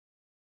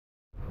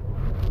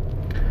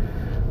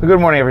Good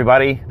morning,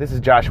 everybody. This is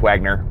Josh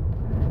Wagner,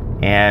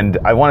 and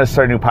I wanted to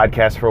start a new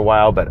podcast for a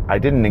while, but I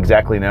didn't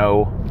exactly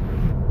know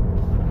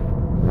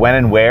when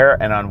and where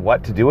and on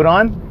what to do it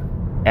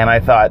on. And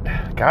I thought,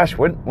 gosh,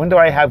 when do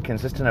I have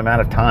consistent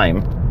amount of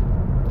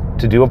time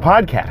to do a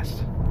podcast?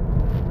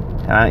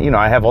 And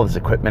I have all this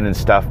equipment and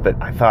stuff, but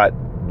I thought,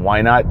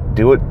 why not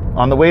do it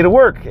on the way to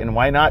work? And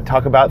why not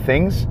talk about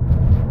things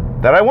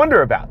that I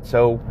wonder about?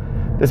 So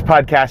this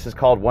podcast is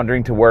called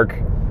Wondering to Work.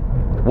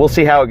 We'll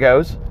see how it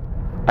goes.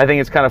 I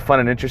think it's kind of fun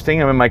and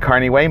interesting. I'm in my car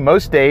anyway.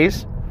 Most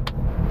days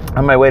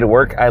on my way to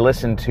work, I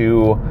listen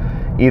to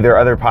either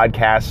other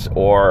podcasts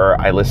or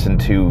I listen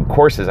to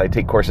courses. I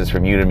take courses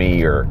from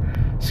Udemy or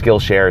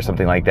Skillshare or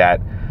something like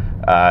that.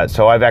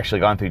 So I've actually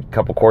gone through a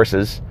couple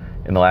courses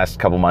in the last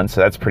couple months,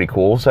 so that's pretty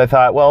cool. So I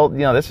thought, well,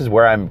 this is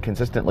where I'm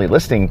consistently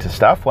listening to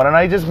stuff. Why don't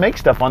I just make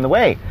stuff on the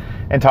way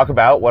and talk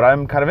about what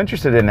I'm kind of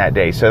interested in that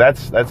day? So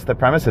that's the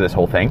premise of this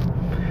whole thing.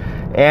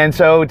 And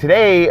so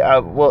today,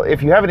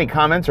 if you have any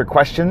comments or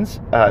questions,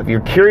 if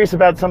you're curious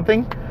about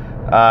something,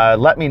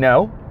 let me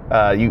know.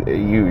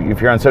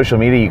 If you're on social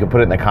media, you can put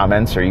it in the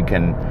comments, or you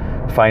can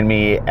find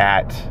me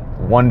at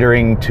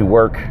Wondering to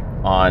Work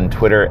on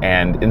Twitter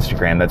and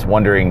Instagram. That's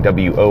Wondering,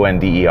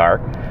 W-O-N-D-E-R,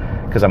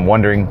 because I'm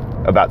wondering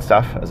about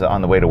stuff as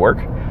on the way to work.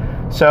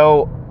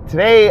 So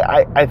today,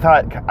 I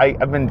thought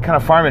I've been kind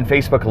of farming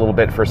Facebook a little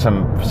bit for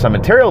some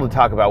material to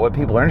talk about what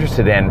people are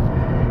interested in,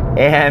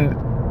 and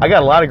I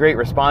got a lot of great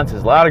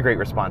responses. But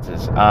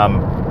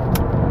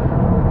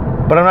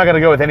I'm not going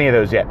to go with any of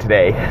those yet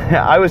today.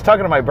 I was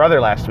talking to my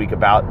brother last week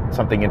about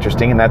something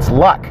interesting, and that's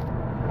luck.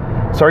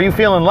 So are you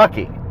feeling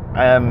lucky?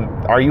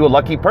 Are you a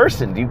lucky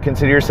person? Do you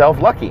consider yourself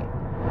lucky?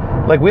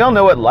 Like, we all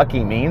know what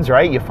lucky means,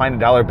 right? You find a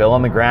dollar bill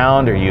on the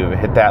ground, or you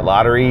hit that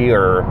lottery,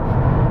 or,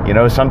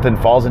 something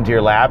falls into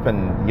your lap,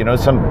 and,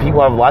 some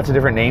people have lots of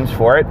different names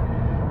for it.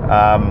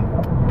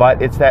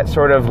 But it's that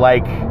sort of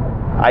like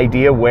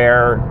idea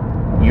where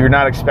you're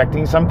not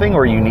expecting something,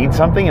 or you need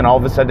something, and all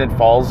of a sudden it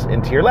falls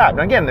into your lap.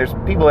 Now, again, there's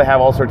people that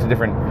have all sorts of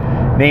different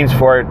names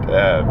for it,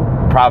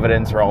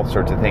 providence, or all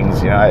sorts of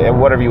things,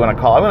 whatever you want to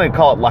call it. I'm going to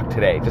call it luck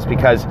today, just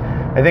because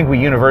I think we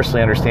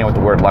universally understand what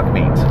the word luck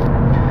means.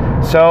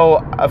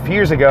 So a few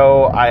years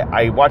ago,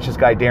 I watched this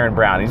guy, Darren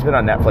Brown. He's been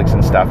on Netflix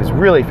and stuff. He's a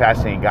really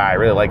fascinating guy. I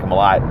really like him a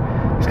lot.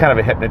 He's kind of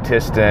a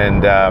hypnotist,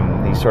 and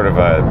he's sort of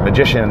a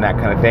magician and that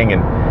kind of thing.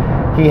 And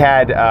he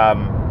had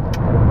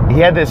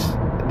this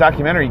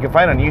documentary you can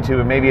find on YouTube,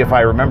 and maybe if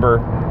I remember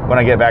when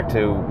I get back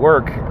to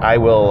work, I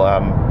will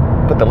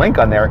put the link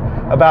on there,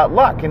 about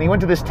luck. And he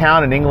went to this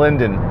town in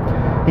England, and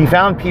he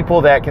found people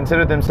that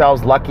considered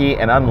themselves lucky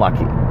and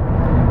unlucky.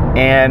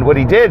 And what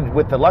he did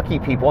with the lucky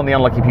people and the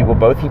unlucky people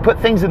both, he put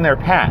things in their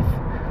path,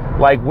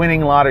 like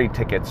winning lottery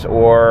tickets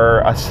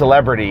or a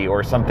celebrity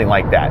or something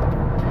like that.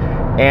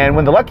 And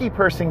when the lucky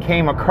person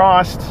came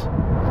across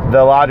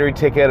the lottery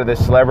ticket or the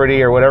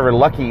celebrity or whatever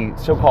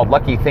so-called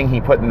lucky thing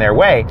he put in their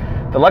way,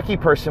 the lucky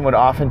person would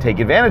often take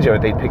advantage of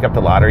it. They'd pick up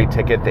the lottery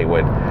ticket. They'd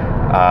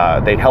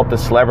help the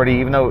celebrity,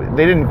 even though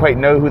they didn't quite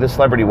know who the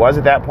celebrity was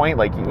at that point.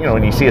 Like,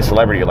 when you see a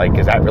celebrity, you're like,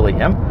 is that really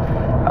him?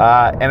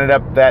 Ended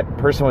up that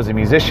person was a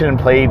musician and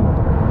played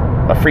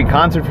a free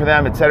concert for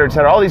them, et cetera, et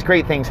cetera. All these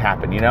great things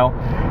happen,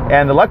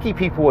 And the lucky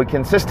people would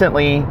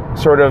consistently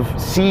sort of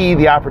see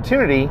the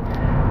opportunity,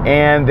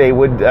 and they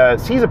would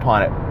seize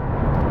upon it.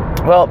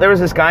 Well, there was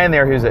this guy in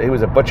there who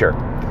was a butcher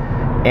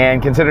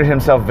and considered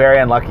himself very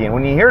unlucky. And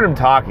when you heard him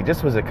talk, he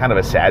just was a kind of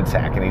a sad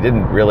sack, and he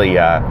didn't really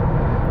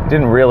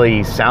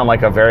sound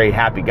like a very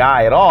happy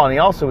guy at all. And he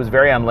also was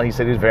very unlucky. He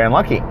said he was very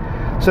unlucky.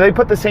 So they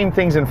put the same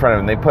things in front of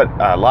him. They put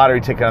a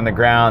lottery ticket on the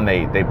ground.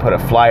 They put a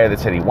flyer that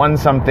said he won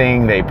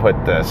something. They put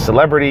the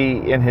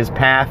celebrity in his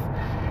path.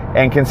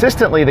 And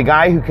consistently, the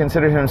guy who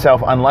considered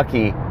himself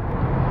unlucky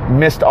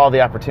missed all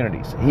the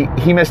opportunities.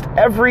 He missed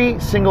every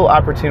single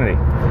opportunity.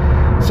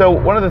 So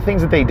one of the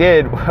things that they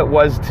did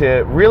was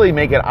to really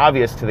make it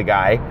obvious to the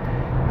guy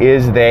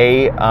is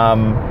they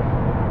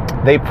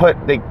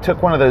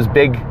took one of those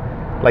big,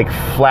 like,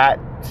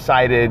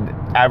 flat-sided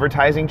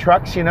advertising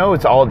trucks,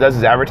 it's all it does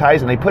is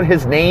advertise, and they put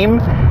his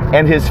name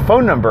and his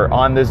phone number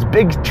on this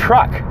big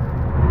truck,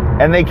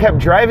 and they kept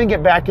driving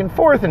it back and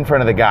forth in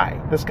front of the guy.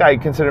 This guy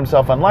considered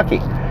himself unlucky.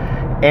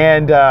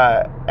 And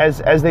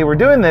as they were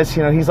doing this,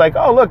 he's like,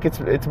 oh, look,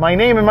 it's my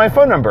name and my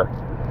phone number.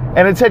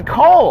 And it said,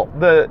 call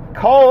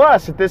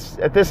us at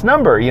this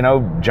number,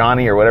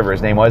 Johnny or whatever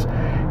his name was.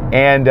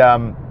 And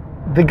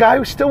the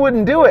guy still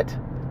wouldn't do it.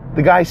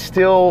 The guy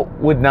still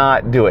would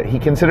not do it. He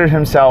considered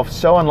himself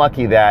so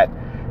unlucky that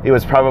it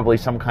was probably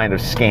some kind of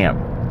scam.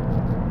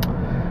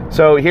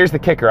 So here's the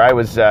kicker.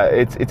 It's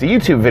a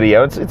YouTube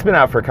video. It's been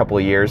out for a couple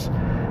of years,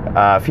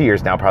 a few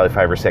years now, probably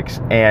 5 or 6.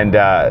 And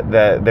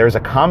there's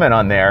a comment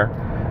on there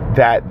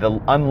that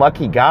the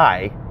unlucky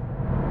guy,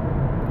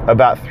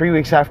 about 3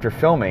 weeks after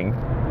filming,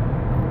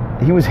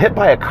 he was hit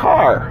by a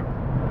car.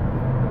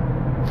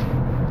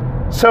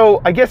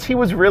 So I guess he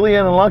was really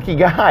an unlucky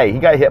guy. He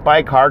got hit by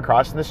a car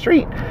crossing the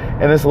street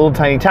in this little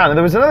tiny town. And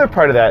there was another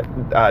part of that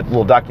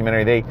little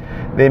documentary.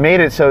 They made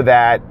it so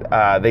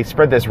that they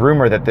spread this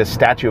rumor that this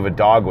statue of a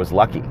dog was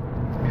lucky.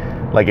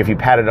 like if you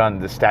patted on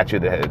the statue,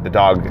 the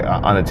dog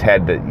on its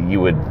head, that you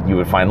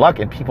would find luck.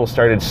 And people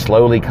started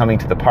slowly coming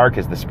to the park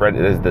as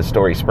the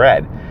story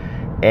spread,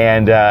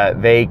 and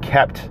they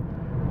kept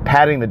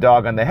patting the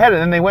dog on the head,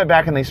 and then they went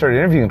back and they started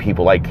interviewing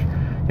people, like,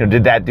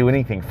 did that do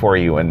anything for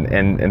you,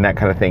 and that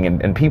kind of thing.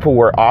 And people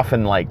were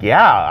often like,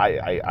 yeah,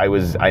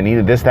 I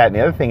needed this, that, and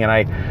the other thing, and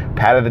I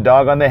patted the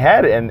dog on the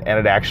head, and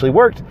it actually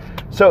worked.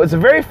 So it's a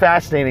very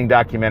fascinating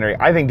documentary.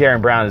 I think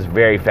Darren Brown is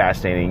very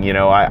fascinating.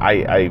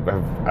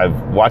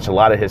 I've watched a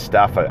lot of his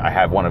stuff. I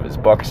have one of his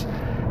books,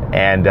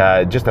 and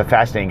just a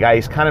fascinating guy.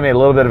 He's kind of made a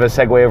little bit of a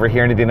segue over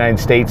here into the United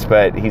States,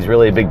 but he's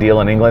really a big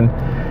deal in England.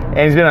 And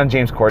he's been on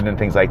James Corden and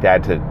things like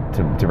that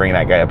to bring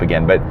that guy up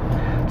again. But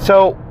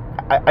so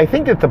I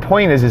think that the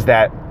point is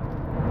that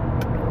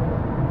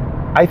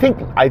I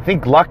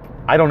think luck,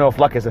 I don't know if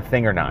luck is a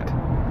thing or not.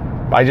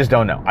 I just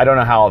don't know. I don't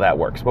know how all that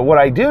works. But what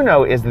I do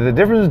know is that the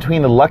difference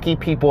between the lucky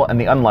people and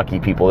the unlucky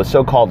people, the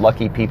so-called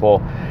lucky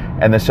people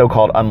and the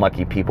so-called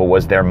unlucky people,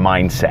 was their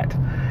mindset.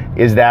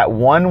 Is that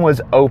one was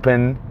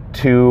open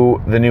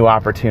to the new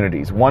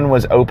opportunities. One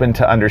was open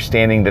to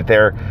understanding that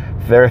there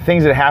are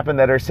things that happen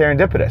that are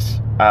serendipitous,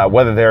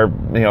 whether they're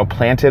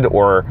planted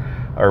or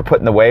put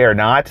in the way or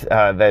not,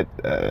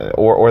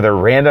 or they're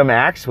random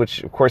acts,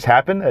 which of course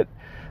happen.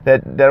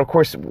 That of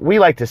course we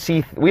like to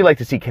see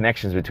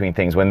connections between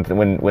things.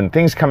 When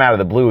things come out of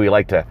the blue, we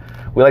like to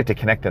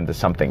connect them to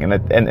something,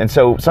 and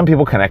so some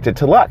people connect it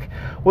to luck.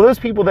 Well, those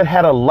people that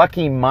had a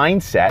lucky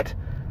mindset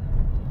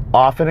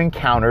often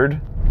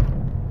encountered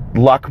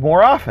luck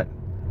more often.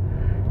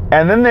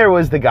 And then there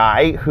was the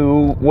guy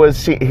who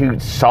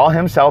saw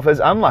himself as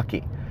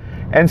unlucky.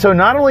 And so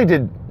not only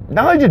did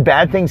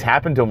bad things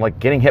happen to him, like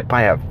getting hit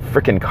by a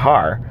freaking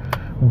car,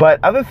 but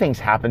other things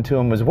happened to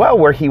him as well,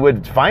 where he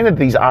would find that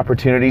these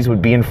opportunities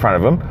would be in front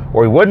of him,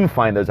 or he wouldn't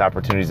find those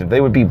opportunities, and they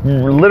would be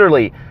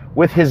literally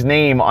with his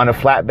name on a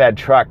flatbed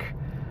truck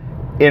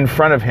in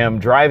front of him,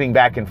 driving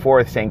back and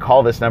forth saying,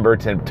 call this number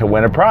to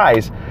win a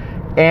prize.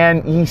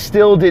 And he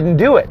still didn't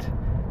do it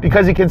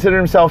because he considered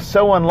himself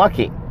so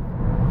unlucky.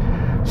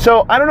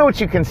 So I don't know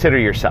what you consider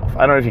yourself.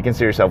 I don't know if you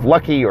consider yourself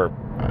lucky, or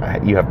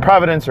you have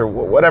providence, or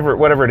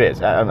whatever it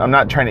is. I'm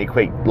not trying to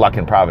equate luck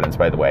and providence,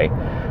 by the way.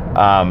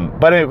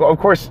 But of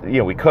course,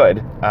 we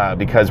could,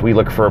 because we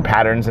look for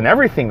patterns in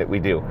everything that we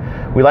do.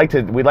 We like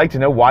to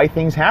know why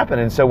things happen,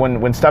 and so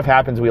when stuff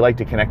happens, we like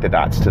to connect the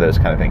dots to those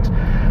kind of things.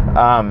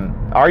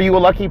 Are you a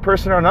lucky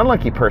person or an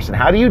unlucky person?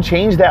 How do you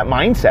change that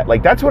mindset?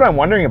 Like, that's what I'm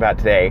wondering about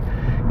today.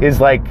 Is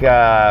like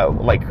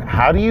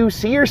how do you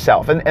see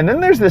yourself? And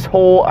then there's this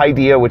whole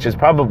idea, which is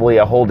probably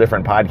a whole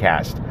different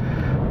podcast,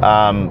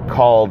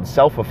 called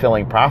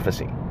self-fulfilling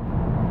prophecy.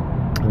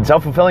 And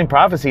self-fulfilling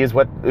prophecy is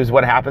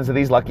what happens to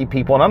these lucky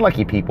people and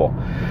unlucky people.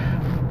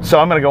 So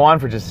I'm going to go on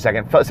for just a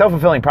second.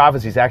 Self-fulfilling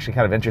prophecy is actually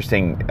kind of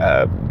interesting.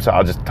 So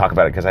I'll just talk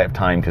about it because I have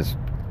time, because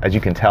as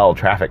you can tell,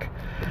 traffic,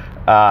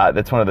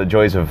 that's one of the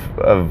joys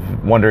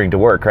of wandering to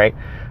work, right?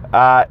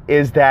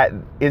 Is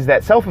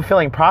that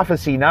self-fulfilling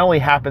prophecy not only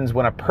happens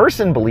when a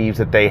person believes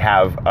that they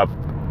have a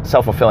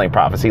self-fulfilling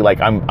prophecy,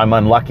 like I'm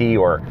unlucky,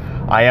 or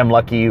I am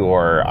lucky,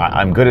 or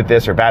I'm good at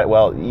this or bad.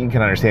 Well, you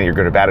can understand that you're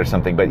good or bad at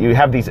something, but you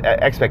have these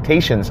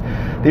expectations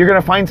that you're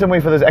going to find some way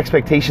for those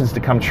expectations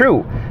to come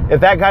true. If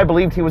that guy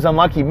believed he was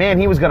unlucky, man,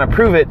 he was going to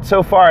prove it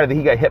so far that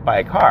he got hit by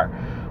a car.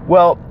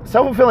 Well,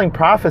 self-fulfilling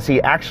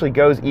prophecy actually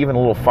goes even a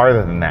little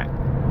farther than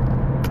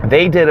that.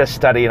 They did a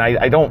study, and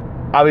I don't,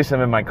 obviously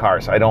I'm in my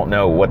car, so I don't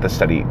know what the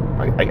study,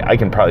 I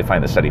can probably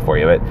find the study for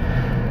you, but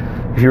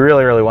if you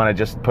really, really want to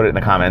just put it in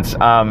the comments,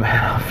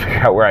 I'll figure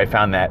out where I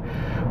found that.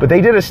 But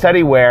they did a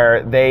study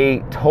where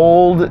they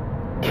told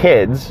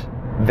kids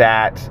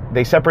that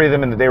they separated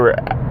them, and they were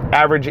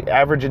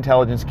average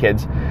intelligence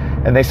kids,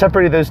 and they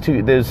separated those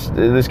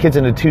kids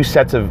into two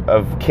sets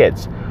of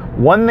kids.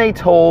 One they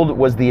told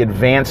was the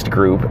advanced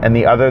group, and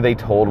the other they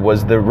told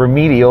was the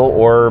remedial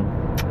or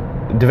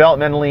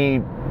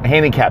developmentally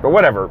handicapped or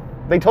whatever.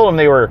 They told them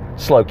they were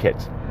slow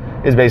kids,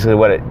 is basically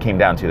what it came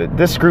down to.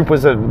 This group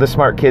was the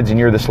smart kids and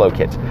you're the slow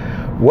kids.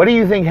 What do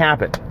you think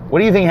happened? What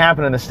do you think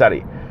happened in the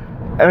study?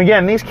 And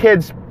again, these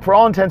kids, for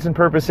all intents and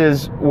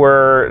purposes,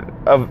 were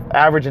of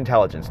average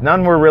intelligence.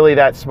 None were really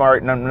that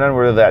smart, none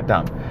were really that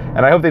dumb.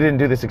 And I hope they didn't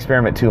do this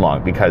experiment too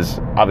long, because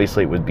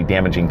obviously it would be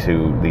damaging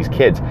to these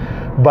kids.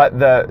 But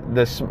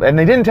and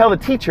they didn't tell the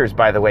teachers,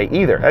 by the way,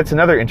 either. That's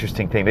another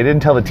interesting thing. They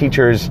didn't tell the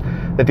teachers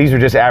that these were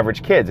just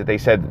average kids. That they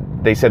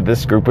said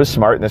this group was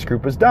smart and this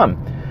group was dumb.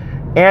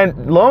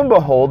 And lo and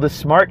behold, the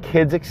smart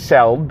kids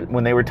excelled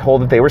when they were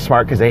told that they were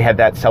smart, because they had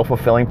that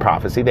self-fulfilling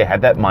prophecy, they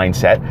had that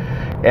mindset.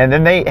 And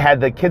then they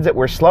had the kids that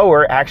were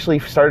slower actually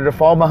started to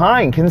fall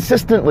behind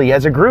consistently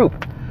as a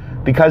group,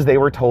 because they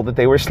were told that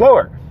they were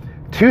slower.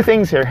 Two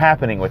things are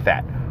happening with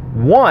that.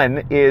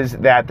 One is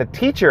that the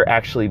teacher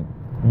actually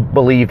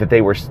believed that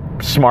they were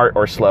smart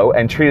or slow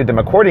and treated them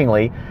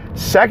accordingly.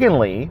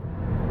 Secondly,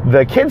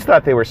 the kids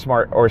thought they were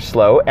smart or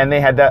slow, and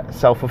they had that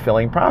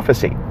self-fulfilling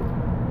prophecy.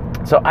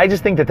 So I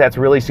just think that that's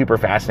really super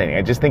fascinating.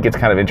 I just think it's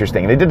kind of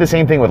interesting. They did the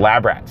same thing with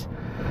lab rats.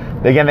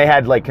 Again, they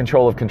had like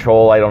control of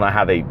control. I don't know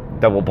how they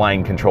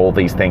double-blind control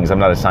these things. I'm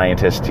not a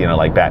scientist,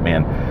 like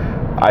Batman.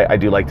 I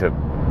do like to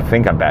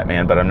think I'm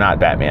Batman, but I'm not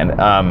Batman.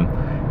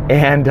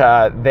 And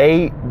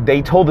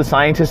they told the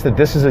scientists that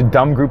this is a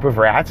dumb group of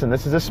rats and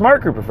this is a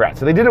smart group of rats.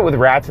 So they did it with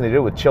rats and they did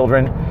it with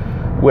children,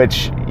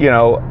 which,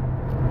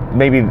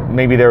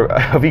 maybe they're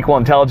of equal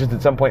intelligence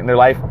at some point in their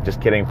life.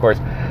 Just kidding, of course.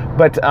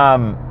 But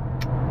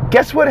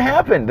guess what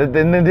happened?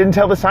 Then they didn't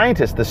tell the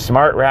scientists. The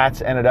smart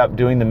rats ended up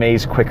doing the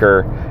maze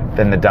quicker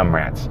than the dumb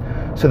rats.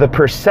 So the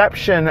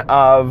perception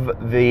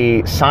of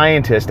the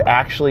scientist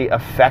actually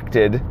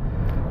affected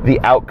the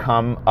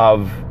outcome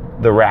of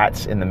the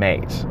rats in the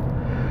maze.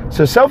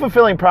 So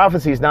self-fulfilling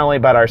prophecy is not only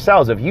about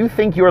ourselves. If you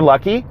think you're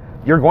lucky,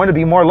 you're going to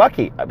be more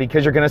lucky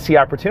because you're going to see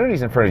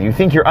opportunities in front of you. You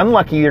think you're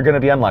unlucky, you're going to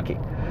be unlucky.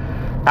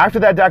 After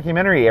that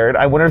documentary aired,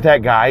 I wonder if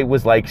that guy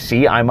was like,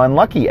 see, I'm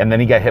unlucky. And then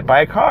he got hit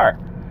by a car.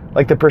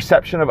 Like the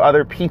perception of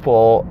other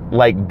people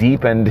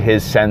deepened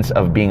his sense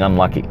of being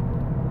unlucky.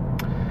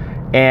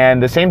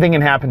 And the same thing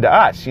can happen to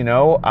us,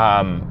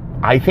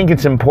 I think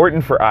it's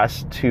important for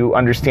us to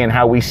understand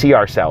how we see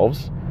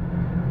ourselves,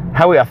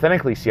 how we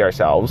authentically see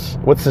ourselves,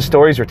 what's the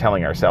stories we're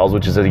telling ourselves,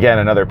 which is, again,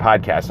 another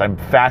podcast. I'm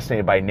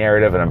fascinated by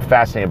narrative and I'm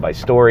fascinated by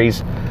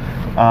stories.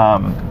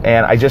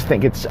 And I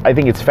think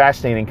it's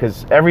fascinating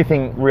because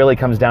everything really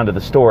comes down to the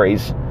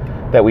stories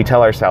that we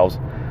tell ourselves.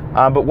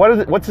 But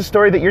what's the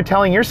story that you're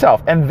telling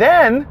yourself? And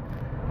then,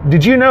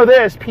 did you know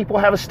this? People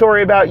have a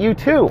story about you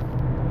too.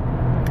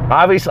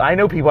 Obviously, I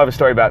know people have a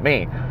story about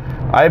me.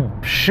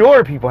 I'm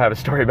sure people have a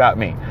story about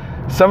me.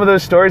 Some of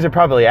those stories are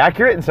probably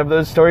accurate, and some of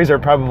those stories are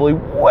probably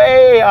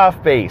way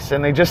off base,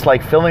 and they just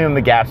filling in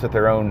the gaps with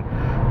their own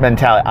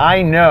mentality.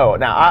 I know.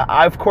 Now,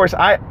 of course,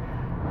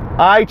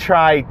 I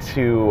try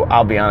to,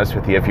 I'll be honest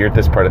with you, if you're at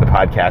this part of the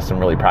podcast, I'm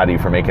really proud of you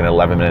for making it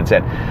 11 minutes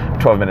in,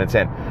 12 minutes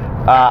in.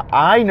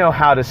 I know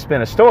how to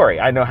spin a story.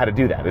 I know how to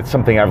do that. It's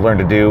something I've learned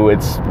to do.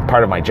 It's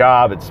part of my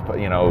job. It's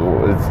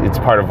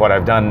part of what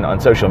I've done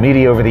on social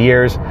media over the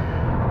years.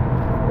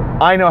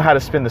 I know how to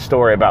spin the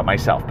story about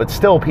myself, but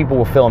still people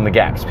will fill in the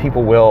gaps.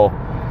 People will,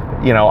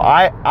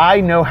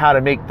 I know how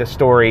to make the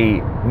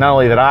story not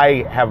only that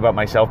I have about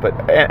myself, but,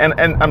 and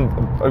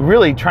I'm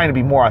really trying to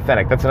be more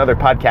authentic. That's another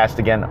podcast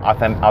again,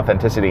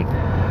 authenticity,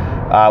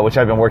 which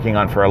I've been working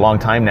on for a long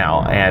time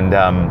now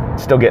and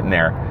still getting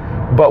there.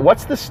 But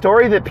what's the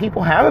story that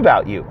people have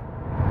about you?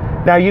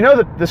 Now,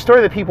 that the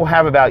story that people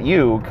have about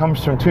you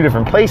comes from two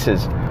different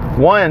places.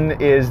 One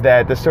is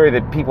that the story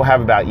that people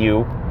have about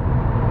you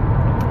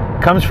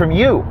comes from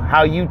you,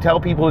 how you tell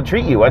people to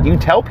treat you, what you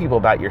tell people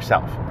about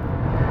yourself.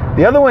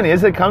 The other one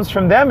is it comes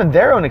from them and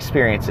their own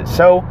experiences.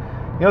 So,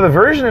 the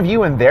version of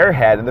you in their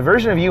head and the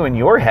version of you in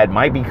your head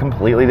might be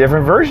completely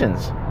different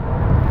versions.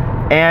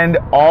 And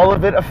all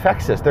of it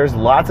affects us. There's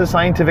lots of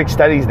scientific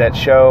studies that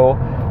show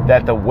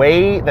that the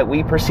way that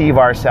we perceive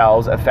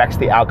ourselves affects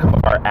the outcome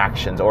of our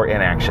actions or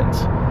inactions.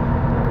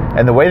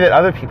 And the way that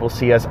other people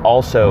see us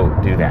also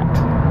do that.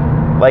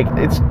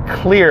 It's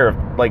clear,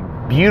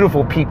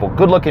 beautiful people,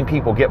 good-looking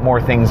people get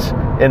more things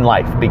in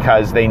life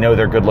because they know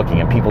they're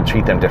good-looking and people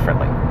treat them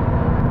differently.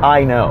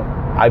 I know.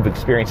 I've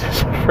experienced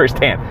this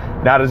firsthand,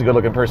 not as a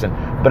good-looking person,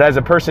 but as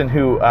a person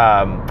who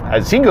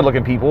has seen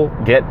good-looking people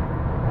get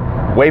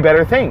way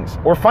better things.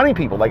 Or funny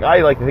people.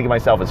 I like to think of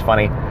myself as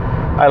funny.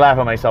 I laugh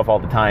at myself all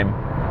the time.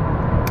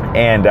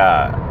 And,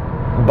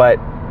 but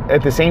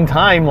at the same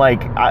time,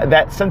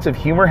 that sense of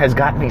humor has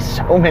gotten me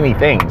so many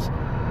things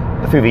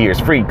through the years.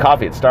 Free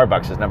coffee at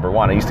Starbucks is number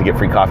one. I used to get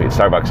free coffee at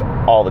Starbucks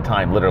all the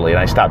time, literally, and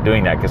I stopped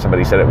doing that because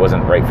somebody said it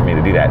wasn't right for me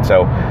to do that.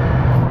 So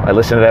I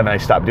listened to them and I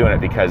stopped doing it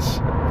because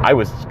I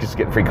was just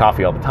getting free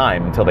coffee all the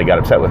time until they got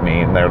upset with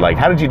me. And they're like,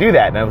 how did you do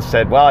that? And I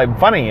said, well, I'm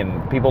funny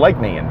and people like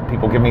me and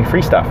people give me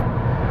free stuff,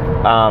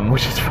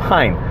 which is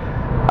fine.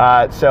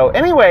 So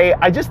anyway,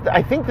 I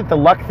think that the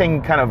luck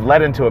thing kind of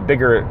led into a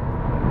bigger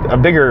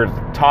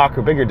talk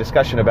or bigger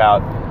discussion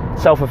about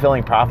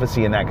self-fulfilling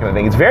prophecy and that kind of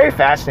thing. It's very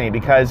fascinating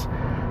because,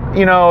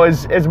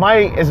 as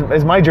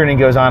my journey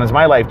goes on, as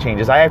my life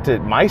changes,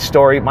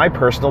 my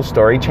personal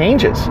story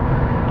changes.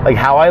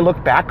 How I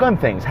look back on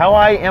things, how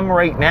I am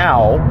right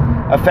now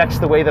affects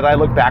the way that I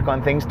look back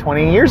on things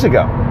 20 years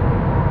ago.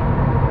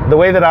 The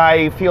way that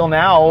I feel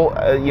now,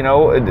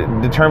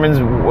 determines,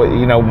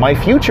 my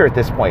future at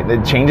this point.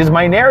 It changes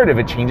my narrative.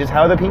 It changes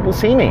how other people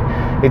see me.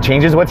 It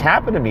changes what's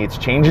happened to me. It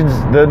changes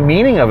the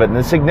meaning of it and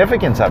the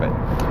significance of it.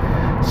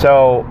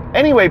 So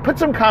anyway, put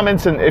some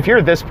comments, and if you're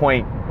at this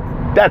point,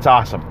 that's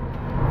awesome.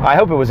 I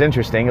hope it was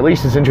interesting. At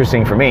least it's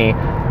interesting for me.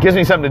 It gives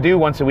me something to do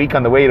once a week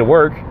on the way to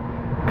work,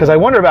 because I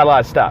wonder about a lot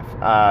of stuff.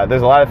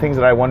 There's a lot of things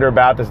that I wonder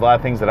about. There's a lot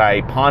of things that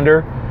I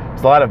ponder.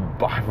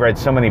 I've read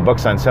so many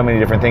books on so many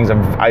different things.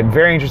 I'm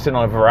very interested in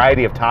a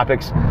variety of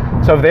topics.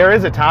 So if there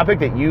is a topic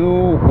that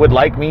you would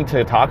like me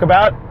to talk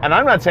about, and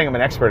I'm not saying I'm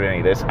an expert in any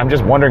of this, I'm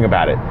just wondering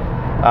about it.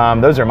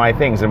 Those are my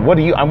things. And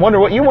I wonder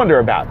what you wonder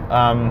about.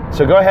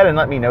 So go ahead and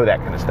let me know that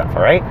kind of stuff,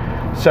 all right?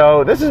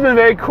 So this has been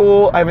very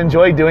cool. I've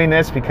enjoyed doing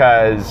this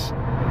because,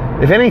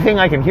 if anything,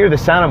 I can hear the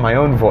sound of my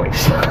own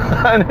voice.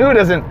 And who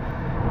doesn't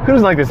who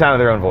doesn't like the sound of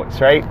their own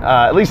voice, right?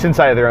 At least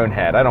inside of their own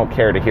head. I don't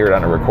care to hear it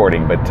on a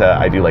recording, but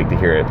I do like to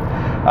hear it.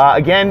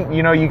 Again,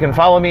 you can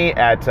follow me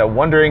at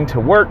Wondering to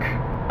Work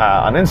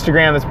on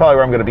Instagram. That's probably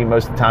where I'm going to be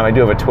most of the time. I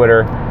do have a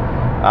Twitter.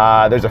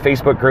 There's a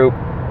Facebook group.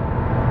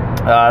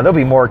 There'll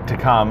be more to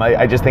come.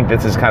 I just think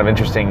this is kind of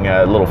interesting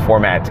little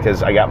format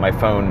because I got my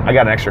phone. I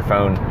got an extra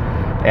phone,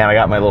 and I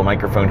got my little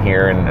microphone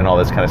here and all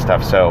this kind of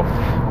stuff. So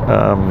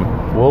I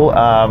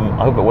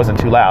hope it wasn't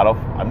too loud.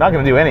 I'm not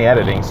going to do any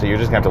editing, so you're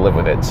just going to have to live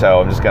with it.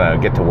 So I'm just going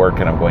to get to work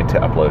and I'm going to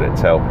upload it.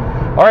 So,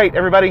 all right,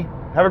 everybody,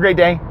 have a great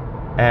day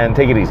and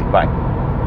take it easy. Bye.